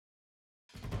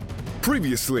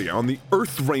Previously on the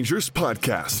Earth Rangers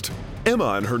podcast,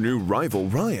 Emma and her new rival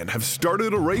Ryan have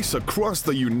started a race across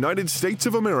the United States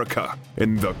of America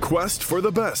in the quest for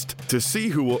the best to see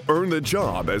who will earn the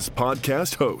job as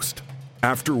podcast host.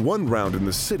 After one round in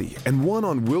the city and one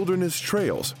on wilderness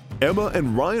trails, Emma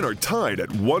and Ryan are tied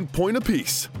at 1 point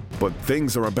apiece. But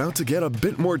things are about to get a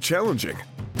bit more challenging.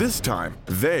 This time,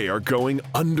 they are going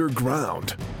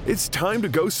underground. It's time to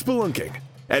go spelunking.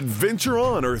 Adventure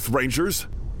on, Earth Rangers!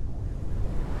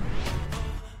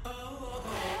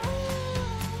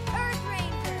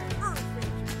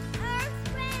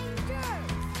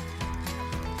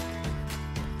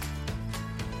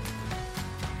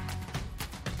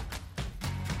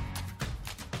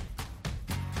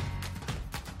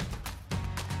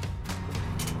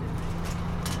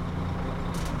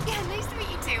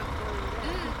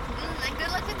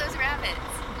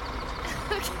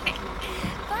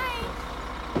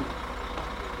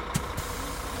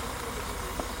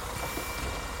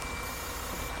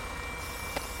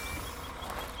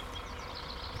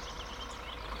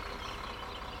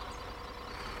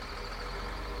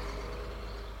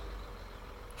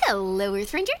 Hello,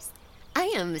 Earth Rangers.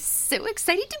 I am so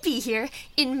excited to be here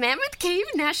in Mammoth Cave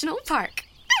National Park.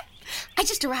 I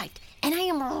just arrived, and I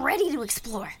am ready to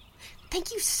explore.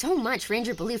 Thank you so much,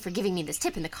 Ranger Baloo, for giving me this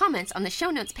tip in the comments on the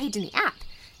show notes page in the app.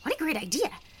 What a great idea.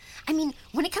 I mean,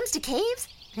 when it comes to caves,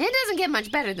 it doesn't get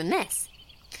much better than this.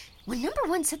 When number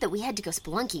one said that we had to go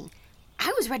spelunking,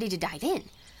 I was ready to dive in.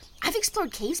 I've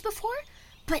explored caves before,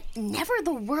 but never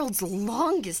the world's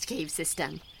longest cave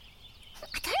system.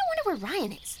 I kind of wonder where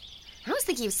Ryan is. I was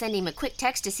thinking of sending him a quick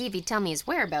text to see if he'd tell me his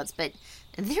whereabouts, but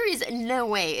there is no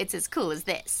way it's as cool as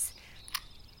this.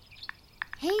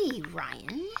 Hey,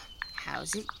 Ryan.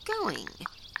 How's it going?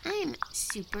 I'm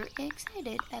super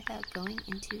excited about going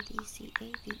into the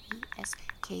CAVES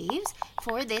caves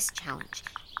for this challenge.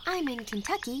 I'm in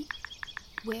Kentucky.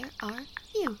 Where are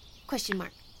you? Question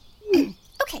mark.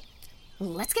 Okay,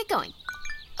 let's get going.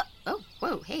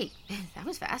 Whoa, hey, that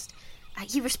was fast.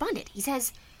 He responded. He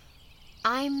says,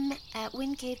 I'm at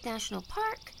Wind Cave National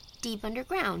Park, deep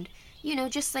underground. You know,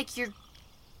 just like your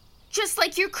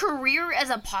career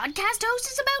as a podcast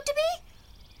host is about to be?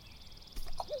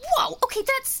 Whoa, okay,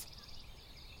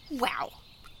 wow.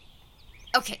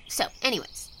 Okay, so,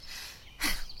 anyways.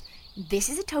 This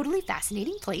is a totally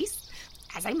fascinating place.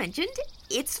 As I mentioned,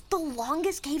 it's the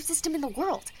longest cave system in the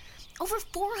world. Over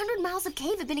 400 miles of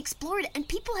cave have been explored, and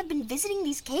people have been visiting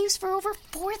these caves for over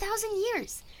 4,000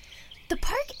 years. The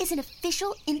park is an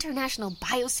official international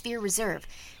biosphere reserve,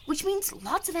 which means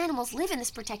lots of animals live in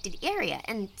this protected area,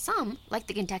 and some, like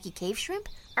the Kentucky cave shrimp,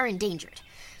 are endangered.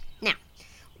 Now,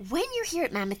 when you're here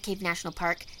at Mammoth Cave National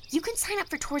Park, you can sign up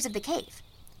for tours of the cave.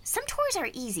 Some tours are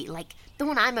easy, like the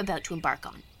one I'm about to embark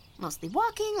on. Mostly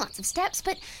walking, lots of steps,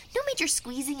 but no major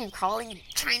squeezing and crawling and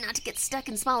trying not to get stuck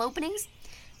in small openings.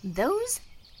 Those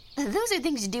are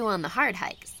things to do on the hard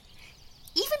hikes.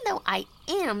 Even though I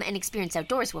am an experienced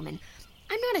outdoors woman,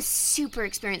 I'm not a super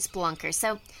experienced spelunker,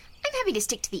 so I'm happy to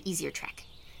stick to the easier trek.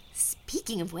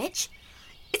 Speaking of which,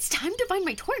 it's time to find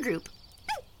my tour group.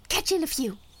 Catch you in a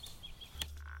few.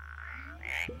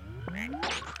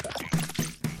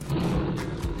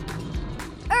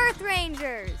 Earth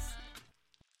Rangers!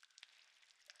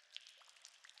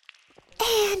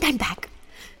 And I'm back.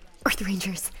 Earth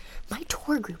Rangers, my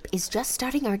tour group is just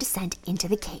starting our descent into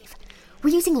the cave.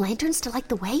 We're using lanterns to light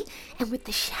the way, and with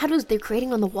the shadows they're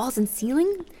creating on the walls and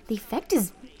ceiling, the effect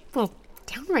is, well,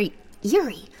 downright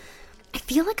eerie. I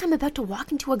feel like I'm about to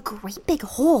walk into a great big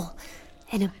hole,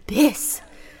 an abyss.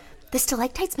 The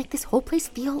stalactites make this whole place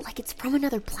feel like it's from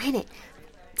another planet.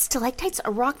 Stalactites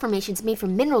are rock formations made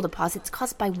from mineral deposits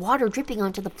caused by water dripping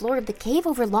onto the floor of the cave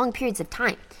over long periods of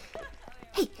time.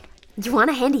 Hey, you want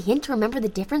a handy hint to remember the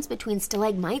difference between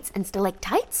stalagmites and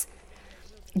stalactites?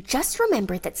 Just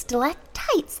remember that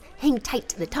stalactites hang tight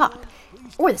to the top,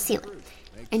 or the ceiling,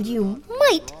 and you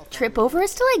might trip over a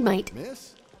stalagmite.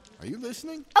 Miss, are you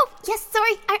listening? Oh, yes,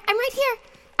 sorry, I'm right here.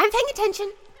 I'm paying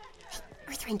attention. Hey,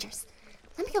 Earth Rangers,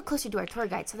 let me go closer to our tour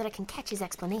guide so that I can catch his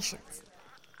explanations.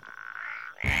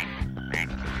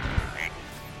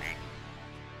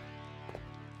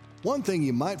 One thing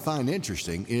you might find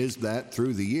interesting is that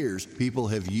through the years, people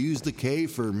have used the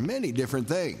cave for many different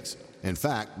things. In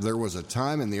fact, there was a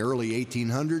time in the early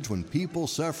 1800s when people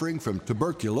suffering from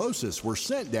tuberculosis were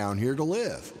sent down here to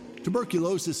live.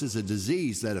 Tuberculosis is a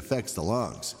disease that affects the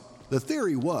lungs. The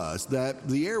theory was that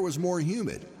the air was more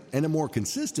humid and a more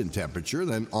consistent temperature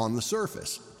than on the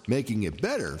surface, making it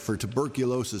better for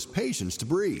tuberculosis patients to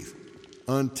breathe.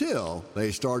 Until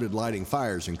they started lighting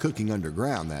fires and cooking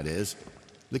underground, that is.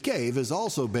 The cave has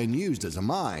also been used as a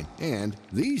mine and,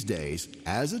 these days,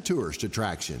 as a tourist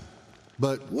attraction.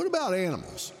 But what about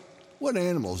animals? What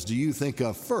animals do you think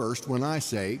of first when I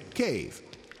say cave?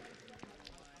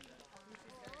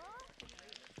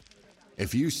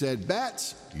 If you said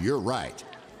bats, you're right.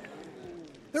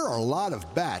 There are a lot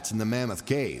of bats in the Mammoth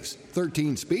Caves,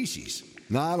 13 species.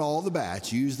 Not all the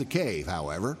bats use the cave,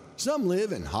 however. Some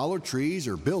live in hollow trees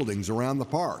or buildings around the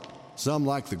park. Some,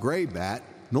 like the gray bat,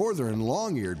 northern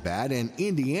long-eared bat, and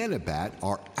Indiana bat,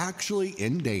 are actually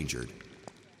endangered.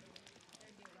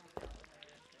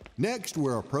 Next,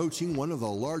 we're approaching one of the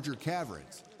larger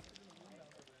caverns.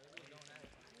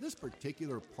 This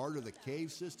particular part of the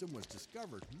cave system was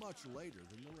discovered much later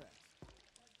than the rest.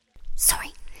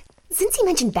 Sorry, since you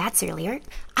mentioned bats earlier,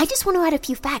 I just want to add a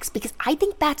few facts because I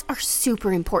think bats are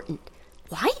super important.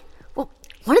 Why? Well,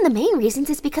 one of the main reasons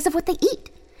is because of what they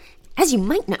eat. As you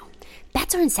might know,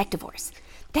 bats are insectivores.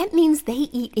 That means they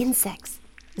eat insects.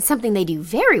 Something they do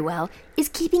very well is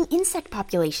keeping insect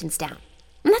populations down.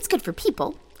 And that's good for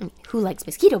people, who likes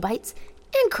mosquito bites,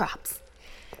 and crops.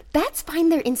 Bats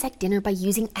find their insect dinner by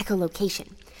using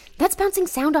echolocation. That's bouncing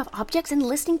sound off objects and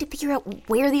listening to figure out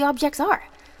where the objects are.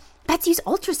 Bats use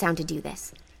ultrasound to do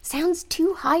this. Sounds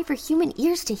too high for human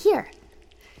ears to hear.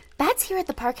 Bats here at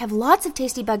the park have lots of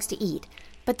tasty bugs to eat,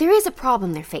 but there is a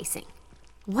problem they're facing.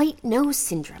 White nose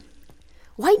syndrome.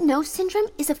 White nose syndrome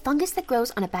is a fungus that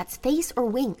grows on a bat's face or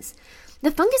wings.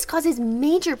 The fungus causes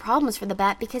major problems for the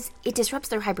bat because it disrupts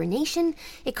their hibernation,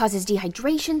 it causes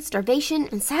dehydration, starvation,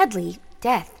 and sadly,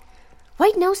 death.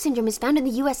 White nose syndrome is found in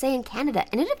the USA and Canada,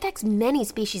 and it affects many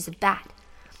species of bat.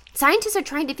 Scientists are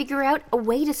trying to figure out a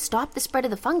way to stop the spread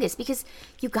of the fungus because,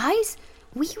 you guys,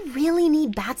 we really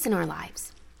need bats in our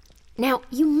lives. Now,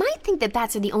 you might think that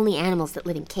bats are the only animals that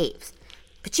live in caves,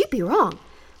 but you'd be wrong.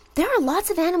 There are lots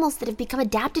of animals that have become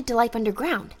adapted to life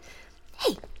underground.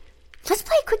 Hey, let's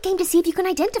play a quick game to see if you can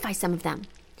identify some of them.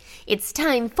 It's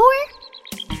time for...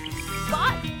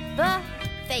 Spot the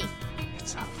Fake.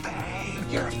 It's a fake.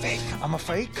 You're a fake. I'm a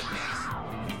fake.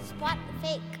 Spot the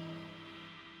fake.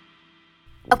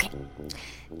 Okay,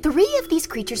 3 of these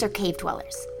creatures are cave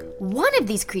dwellers. One of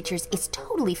these creatures is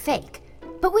totally fake.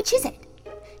 But which is it?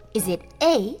 Is it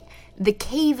A, the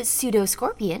cave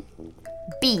pseudoscorpion,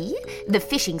 B, the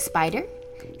fishing spider,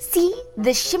 C,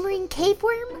 the shimmering cave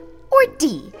worm, or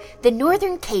D, the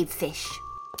northern cave fish?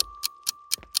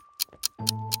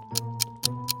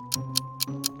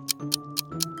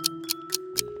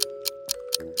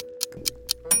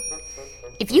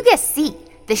 If you guess C,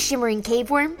 the shimmering cave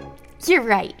worm, you're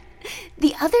right.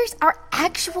 The others are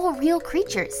actual real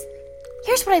creatures.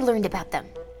 Here's what I learned about them.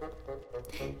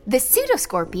 The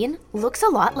pseudoscorpion looks a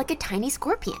lot like a tiny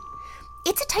scorpion.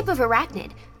 It's a type of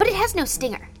arachnid, but it has no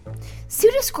stinger.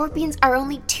 Pseudoscorpions are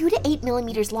only 2 to 8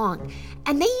 millimeters long,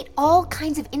 and they eat all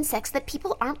kinds of insects that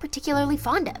people aren't particularly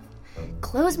fond of.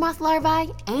 Clothes moth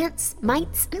larvae, ants,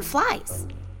 mites, and flies.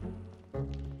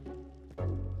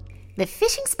 The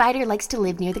fishing spider likes to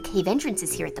live near the cave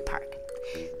entrances here at the park.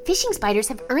 Fishing spiders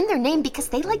have earned their name because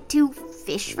they like to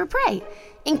fish for prey,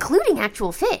 including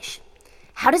actual fish.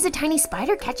 How does a tiny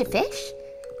spider catch a fish?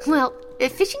 Well,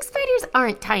 fishing spiders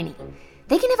aren't tiny.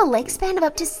 They can have a leg span of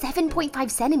up to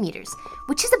 7.5 centimeters,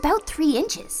 which is about 3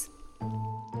 inches.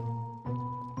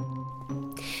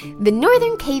 The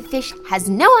northern cavefish has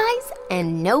no eyes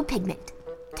and no pigment.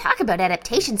 Talk about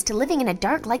adaptations to living in a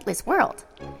dark, lightless world.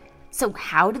 So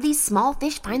how do these small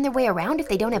fish find their way around if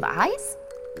they don't have eyes?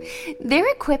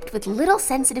 They're equipped with little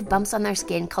sensitive bumps on their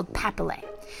skin called papillae,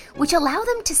 which allow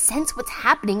them to sense what's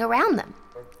happening around them.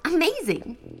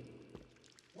 Amazing!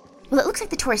 Well, it looks like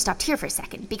the tour stopped here for a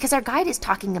second because our guide is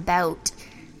talking about,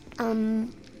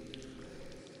 something?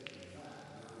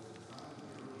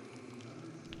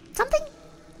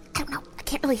 I don't know, I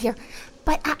can't really hear.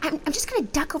 But I'm just going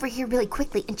to duck over here really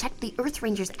quickly and check the Earth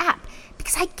Rangers app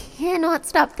because I cannot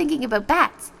stop thinking about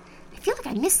bats. I feel like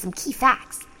I missed some key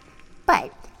facts.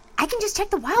 But I can just check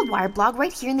the Wildwire blog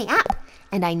right here in the app.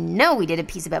 And I know we did a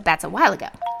piece about bats a while ago.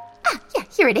 Yeah,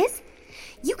 here it is.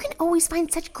 You can always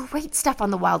find such great stuff on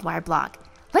the Wildwire blog.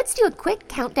 Let's do a quick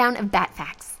countdown of bat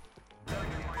facts.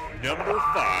 Number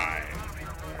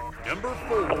 5. Number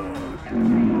 4.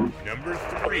 Number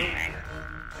 3.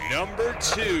 Number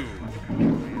 2.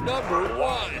 Number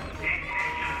 1.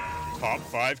 Top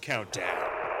 5 countdown.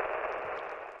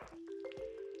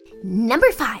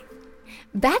 Number 5.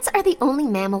 Bats are the only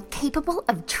mammal capable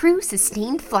of true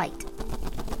sustained flight.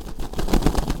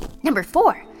 Number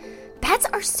 4. Bats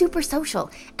are super social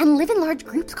and live in large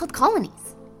groups called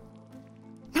colonies.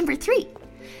 Number 3.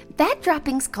 Bat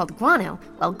droppings called guano,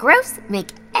 while gross,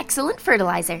 make excellent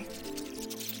fertilizer.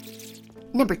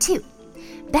 Number 2.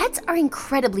 Bats are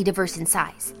incredibly diverse in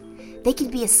size. They can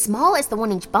be as small as the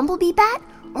 1-inch bumblebee bat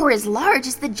or as large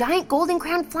as the giant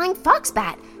golden-crowned flying fox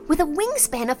bat with a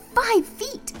wingspan of 5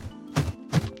 feet.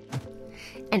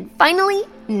 And finally,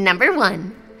 number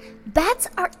 1. Bats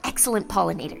are excellent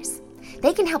pollinators.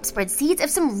 They can help spread seeds of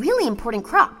some really important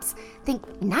crops.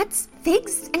 Think nuts,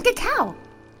 figs, and cacao.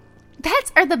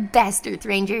 Bats are the best, Earth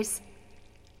Rangers.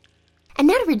 And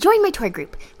now to rejoin my tour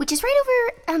group, which is right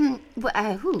over,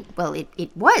 it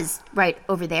was right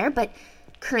over there, but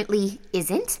currently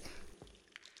isn't.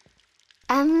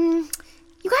 You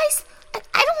guys,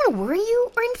 I don't want to worry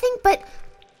you or anything, but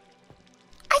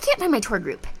I can't find my tour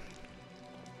group.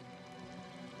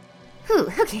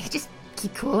 Okay, just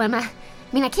keep cool, Emma. I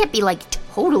mean, I can't be,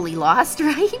 totally lost,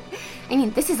 right? I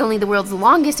mean, this is only the world's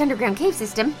longest underground cave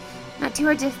system. Not too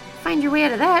hard to find your way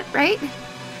out of that, right?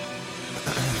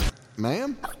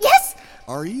 Ma'am? Oh, yes?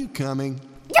 Are you coming?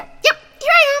 Yep,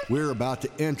 here I am. We're about to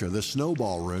enter the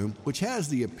snowball room, which has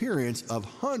the appearance of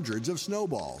hundreds of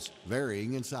snowballs,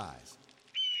 varying in size.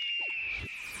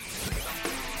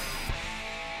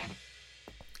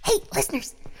 Hey,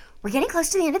 listeners, we're getting close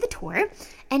to the end of the tour,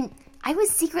 and I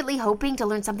was secretly hoping to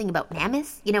learn something about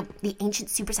mammoths, the ancient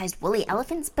supersized woolly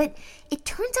elephants, but it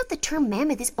turns out the term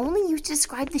mammoth is only used to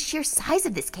describe the sheer size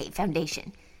of this cave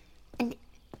foundation. And,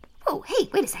 oh, hey,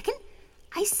 wait a second.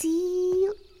 I see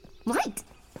light.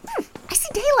 I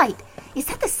see daylight. Is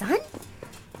that the sun?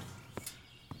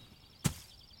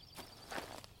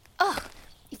 Oh,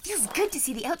 it feels good to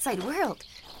see the outside world.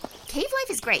 Cave life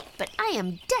is great, but I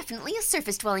am definitely a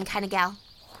surface-dwelling kind of gal.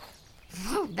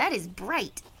 Whoa, that is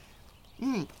bright.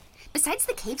 Besides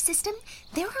the cave system,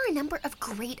 there are a number of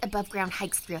great above-ground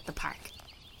hikes throughout the park.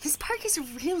 This park is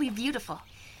really beautiful.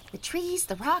 The trees,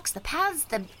 the rocks, the paths,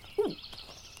 Ooh,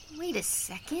 wait a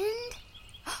second.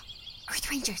 Earth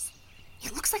Rangers,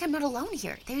 it looks like I'm not alone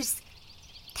here. There's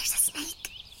a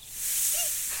snake.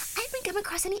 I haven't come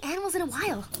across any animals in a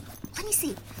while. Let me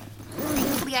see.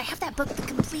 Thankfully, I have that book, The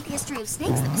Complete History of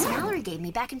Snakes, that Miss Mallory gave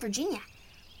me back in Virginia.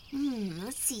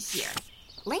 Let's see here.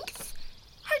 Length?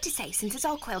 Hard to say since it's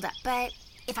all coiled up, but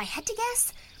if I had to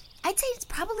guess, I'd say it's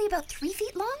probably about 3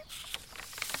 feet long.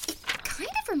 It kind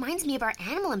of reminds me of our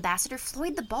animal ambassador,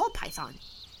 Floyd the ball python.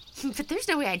 But there's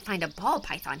no way I'd find a ball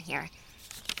python here.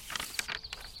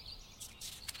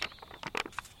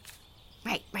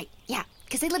 Right, yeah,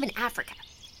 because they live in Africa.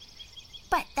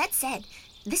 But that said,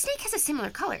 this snake has a similar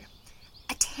color.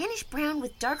 A tannish brown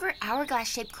with darker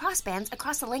hourglass-shaped crossbands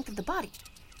across the length of the body.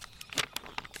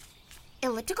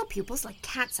 Elliptical pupils like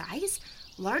cat's eyes,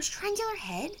 large triangular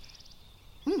head.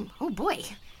 Oh boy,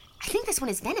 I think this one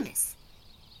is venomous.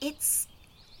 It's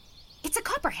a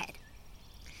copperhead.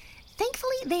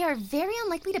 Thankfully, they are very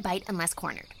unlikely to bite unless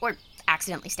cornered, or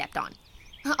accidentally stepped on.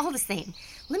 All the same,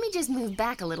 let me just move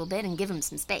back a little bit and give them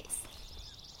some space.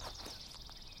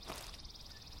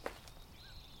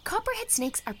 Copperhead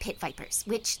snakes are pit vipers,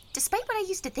 which, despite what I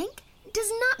used to think,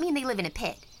 does not mean they live in a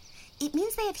pit. It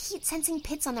means they have heat-sensing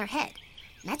pits on their head.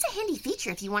 That's a handy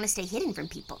feature if you want to stay hidden from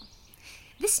people.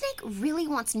 This snake really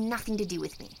wants nothing to do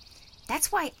with me.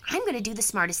 That's why I'm going to do the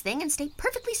smartest thing and stay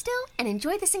perfectly still and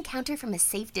enjoy this encounter from a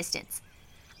safe distance.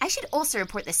 I should also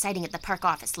report this sighting at the park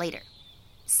office later.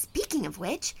 Speaking of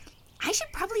which, I should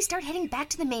probably start heading back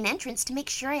to the main entrance to make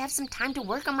sure I have some time to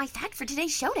work on my fact for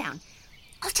today's showdown.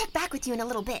 I'll check back with you in a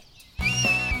little bit.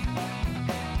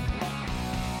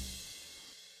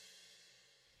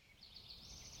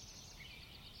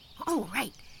 Oh,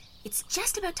 right. It's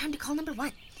just about time to call number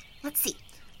 1. Let's see.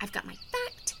 I've got my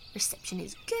fact. Reception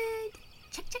is good.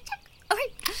 Check. All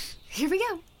right. Here we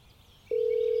go.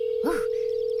 Ooh,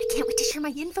 I can't wait to share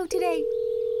my info today.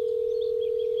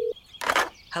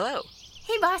 Hello.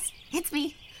 Hey, boss. It's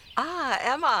me.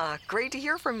 Emma. Great to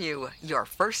hear from you. You're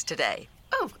first today.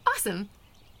 Oh, awesome.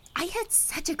 I had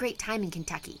such a great time in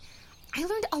Kentucky. I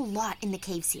learned a lot in the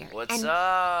caves here. What's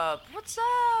up?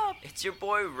 It's your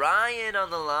boy Ryan on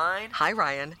the line. Hi,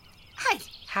 Ryan. Hi.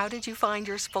 How did you find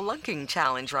your spelunking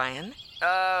challenge, Ryan?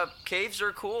 Caves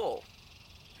are cool.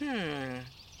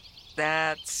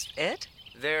 That's it?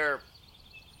 They're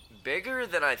bigger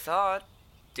than I thought,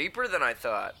 deeper than I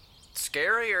thought,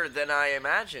 scarier than I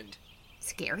imagined.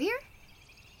 Scarier?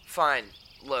 Fine.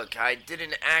 Look, I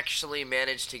didn't actually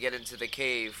manage to get into the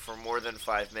cave for more than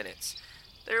 5 minutes.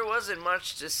 There wasn't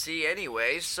much to see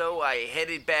anyway, so I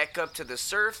headed back up to the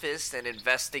surface and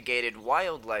investigated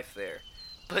wildlife there.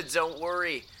 But don't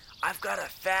worry, I've got a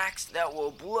fact that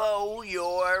will blow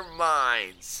your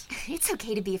minds. It's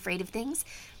okay to be afraid of things.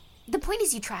 The point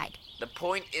is you tried. The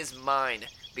point is mine,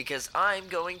 because I'm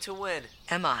going to win.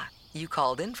 Emma, you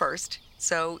called in first,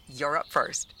 so you're up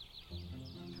first.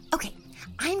 Okay,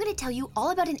 I'm going to tell you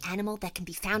all about an animal that can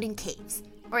be found in caves,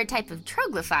 or a type of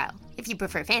troglophile, if you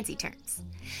prefer fancy terms.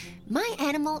 My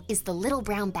animal is the little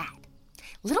brown bat.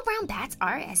 Little brown bats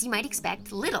are, as you might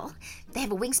expect, little. They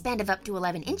have a wingspan of up to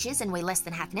 11 inches and weigh less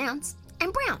than half an ounce,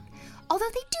 and brown, although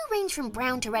they do range from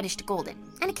brown to reddish to golden,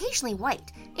 and occasionally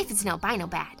white, if it's an albino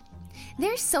bat.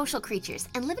 They're social creatures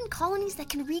and live in colonies that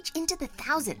can reach into the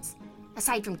thousands.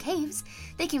 Aside from caves,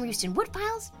 they can roost in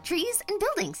woodpiles, trees, and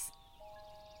buildings.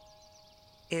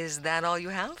 Is that all you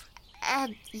have?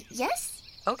 Yes?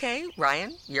 Okay,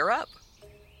 Ryan, you're up.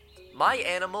 My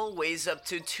animal weighs up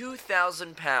to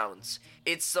 2,000 pounds.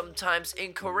 It's sometimes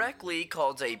incorrectly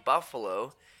called a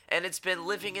buffalo, and it's been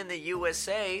living in the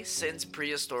USA since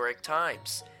prehistoric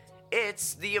times.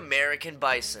 It's the American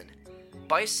bison.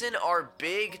 Bison are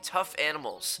big, tough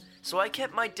animals, so I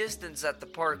kept my distance at the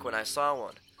park when I saw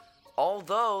one.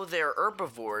 Although they're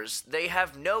herbivores, they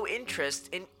have no interest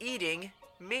in eating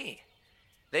me.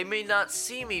 They may not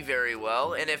see me very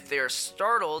well, and if they're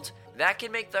startled, that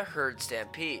can make the herd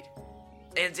stampede.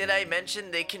 And did I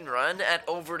mention they can run at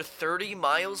over 30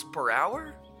 miles per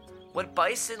hour? What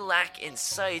bison lack in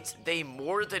sight, they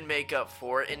more than make up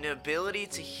for in the ability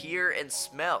to hear and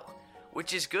smell,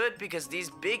 which is good because these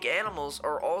big animals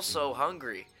are also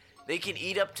hungry. They can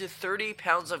eat up to 30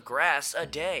 pounds of grass a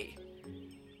day.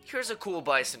 Here's a cool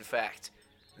bison fact.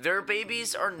 Their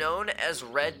babies are known as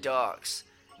red dogs.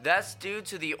 That's due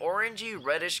to the orangey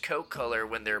reddish coat color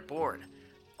when they're born.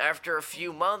 After a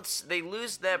few months, they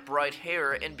lose that bright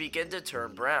hair and begin to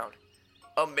turn brown.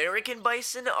 American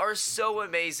bison are so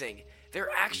amazing. They're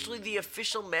actually the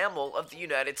official mammal of the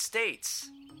United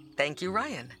States. Thank you,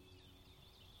 Ryan.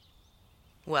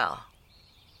 Well,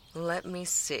 let me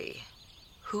see.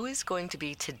 Who is going to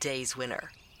be today's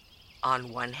winner?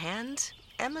 On one hand,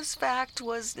 Emma's fact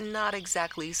was not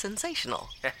exactly sensational.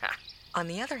 On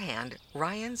the other hand,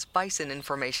 Ryan's bison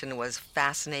information was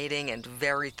fascinating and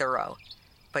very thorough.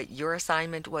 But your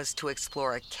assignment was to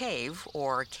explore a cave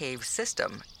or cave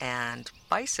system, and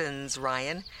bisons,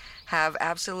 Ryan, have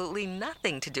absolutely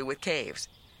nothing to do with caves.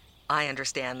 I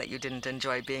understand that you didn't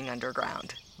enjoy being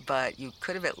underground, but you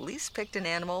could have at least picked an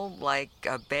animal like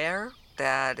a bear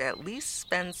that at least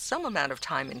spends some amount of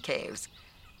time in caves.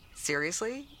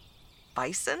 Seriously?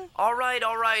 Bison? All right,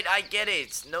 I get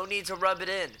it. No need to rub it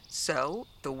in. So,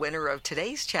 the winner of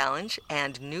today's challenge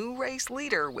and new race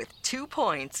leader with 2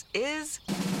 points is...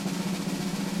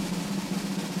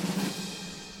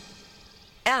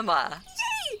 Emma!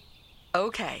 Yay!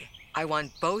 Okay, I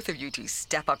want both of you to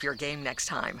step up your game next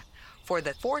time. For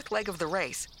the 4th leg of the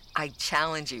race, I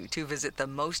challenge you to visit the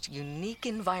most unique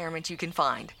environment you can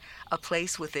find, a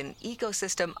place with an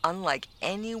ecosystem unlike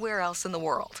anywhere else in the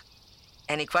world.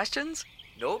 Any questions?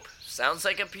 Nope. Sounds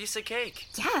like a piece of cake.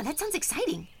 Yeah, that sounds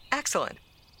exciting. Excellent.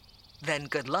 Then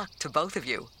good luck to both of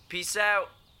you. Peace out.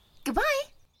 Goodbye.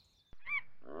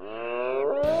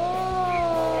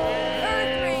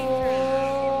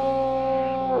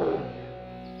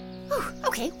 Whew,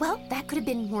 okay, well, that could have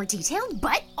been more detailed,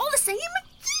 but all the same,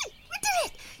 we did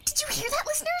it! Did you hear that,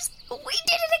 listeners? We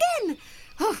did it again!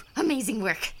 Oh, amazing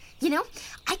work. You know,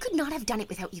 I could not have done it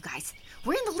without you guys.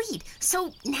 We're in the lead,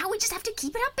 so now we just have to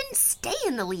keep it up and stay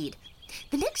in the lead.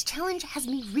 The next challenge has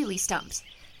me really stumped.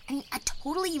 I mean, a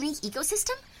totally unique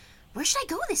ecosystem? Where should I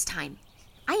go this time?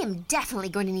 I am definitely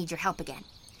going to need your help again.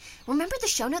 Remember the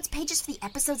show notes pages for the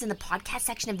episodes in the podcast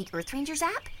section of the Earth Rangers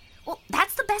app? Well,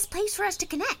 that's the best place for us to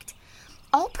connect.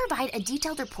 I'll provide a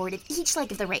detailed report of each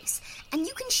leg of the race, and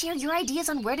you can share your ideas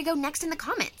on where to go next in the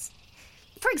comments.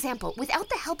 For example, without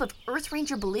the help of Earth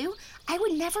Ranger Baloo, I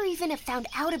would never even have found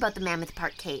out about the Mammoth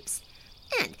Park caves.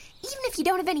 And even if you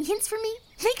don't have any hints for me,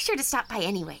 make sure to stop by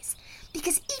anyways.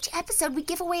 Because each episode we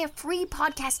give away a free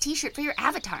podcast t-shirt for your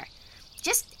avatar.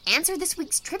 Just answer this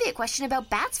week's trivia question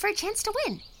about bats for a chance to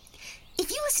win.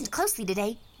 If you listened closely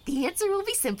today, the answer will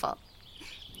be simple.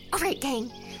 Alright,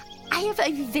 gang, I have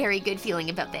a very good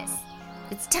feeling about this.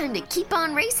 It's time to keep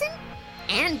on racing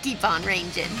and keep on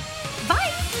ranging.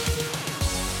 Bye!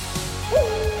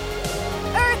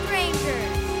 Earth Rangers!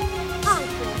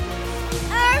 Uncle!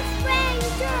 Earth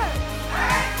Rangers!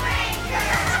 Earth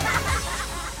Rangers!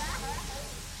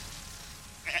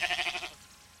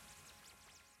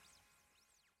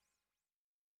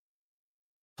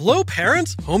 Hello,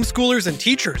 parents, homeschoolers, and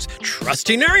teachers.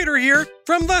 Trusty narrator here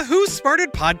from the Who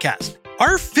Smarted podcast.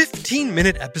 Our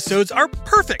 15-minute episodes are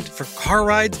perfect for car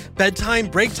rides, bedtime,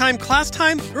 break time, class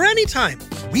time, or anytime.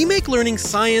 We make learning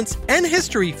science and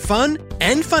history fun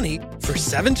and funny for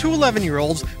 7 to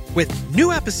 11-year-olds with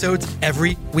new episodes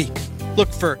every week. Look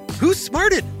for Who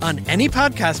Smarted on any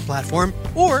podcast platform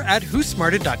or at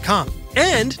whosmarted.com.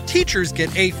 And teachers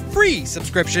get a free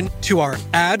subscription to our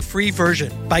ad-free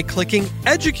version by clicking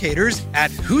educators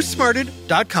at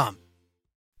whosmarted.com.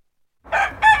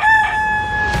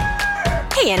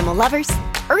 Hey, animal lovers.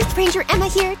 Earth Ranger Emma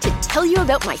here to tell you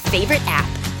about my favorite app,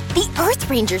 the Earth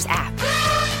Rangers app.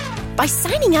 By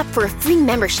signing up for a free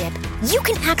membership, you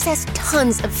can access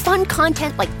tons of fun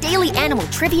content like daily animal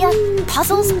trivia,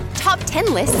 puzzles, top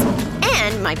 10 lists,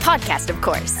 and my podcast, of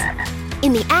course.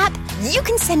 In the app, you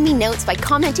can send me notes by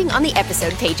commenting on the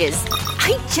episode pages.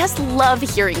 I just love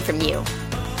hearing from you.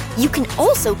 You can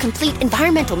also complete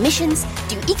environmental missions,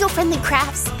 do eco-friendly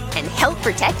crafts, and help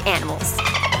protect animals.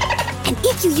 And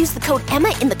if you use the code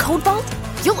Emma in the Code Vault,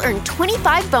 you'll earn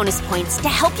 25 bonus points to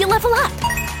help you level up.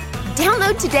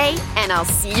 Download today, and I'll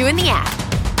see you in the app.